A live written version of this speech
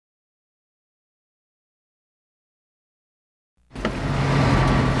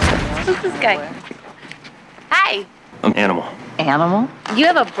Who's this guy? Hi. I'm Animal. Animal? You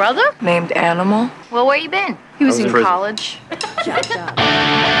have a brother? Named Animal? Well, where you been? He was in prison. college.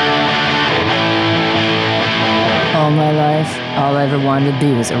 All my life, all I ever wanted to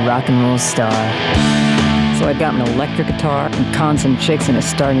be was a rock and roll star. So I got an electric guitar and conned some chicks into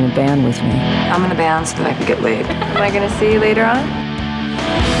starting a band with me. I'm in a band so that I can get laid. Am I gonna see you later on?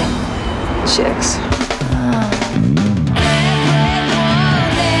 Chicks.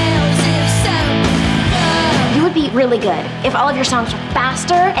 You would be really good if all of your songs were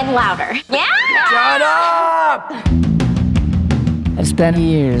faster and louder. Yeah? Shut up! I've spent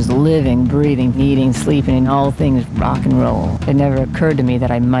years living, breathing, eating, sleeping, and all things rock and roll. It never occurred to me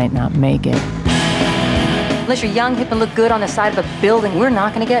that I might not make it. Unless you're young, hip, and look good on the side of a building, we're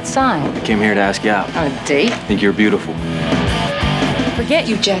not gonna get signed. I came here to ask you out. On a date? I think you're beautiful. Forget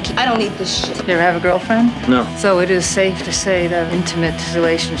you, Jacki. I don't need this shit. You ever have a girlfriend? No. So it is safe to say that intimate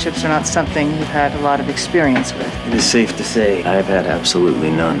relationships are not something you've had a lot of experience with. It is safe to say I've had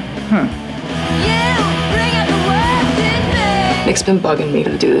absolutely none. Nick's been bugging me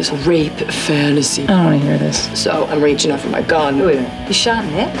to do this rape fantasy. I don't want to hear this. So I'm reaching out for my gun. Wait a minute. You shot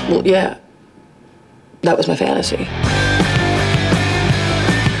Nick? Well, yeah. That was my fantasy.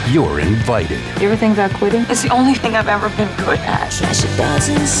 You're invited. You ever think about quitting? It's the only thing I've ever been good at.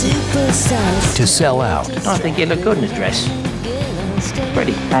 To sell out. I don't think you look good in a dress.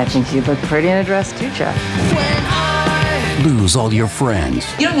 Pretty. I think you look pretty in a dress too, Jeff. Lose all your friends.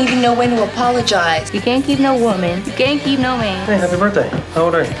 You don't even know when to apologize. You can't keep no woman. You can't keep no man. Hey, happy birthday. How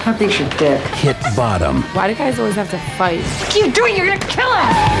old are you? How big's your dick? Hit bottom. Why do guys always have to fight? What are you doing? You're gonna kill him!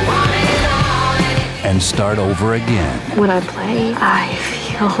 And start over again. When I play, I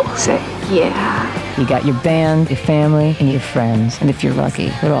feel sick. Yeah. You got your band, your family, and your friends. And if you're lucky,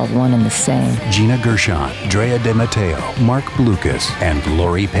 they're all one and the same. Gina Gershon, Drea DeMatteo, Marc Blucas, and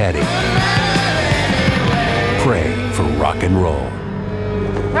Lori Petty. Pray for rock and roll.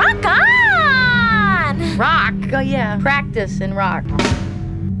 Rock on! Rock. Oh, yeah. Practice and rock.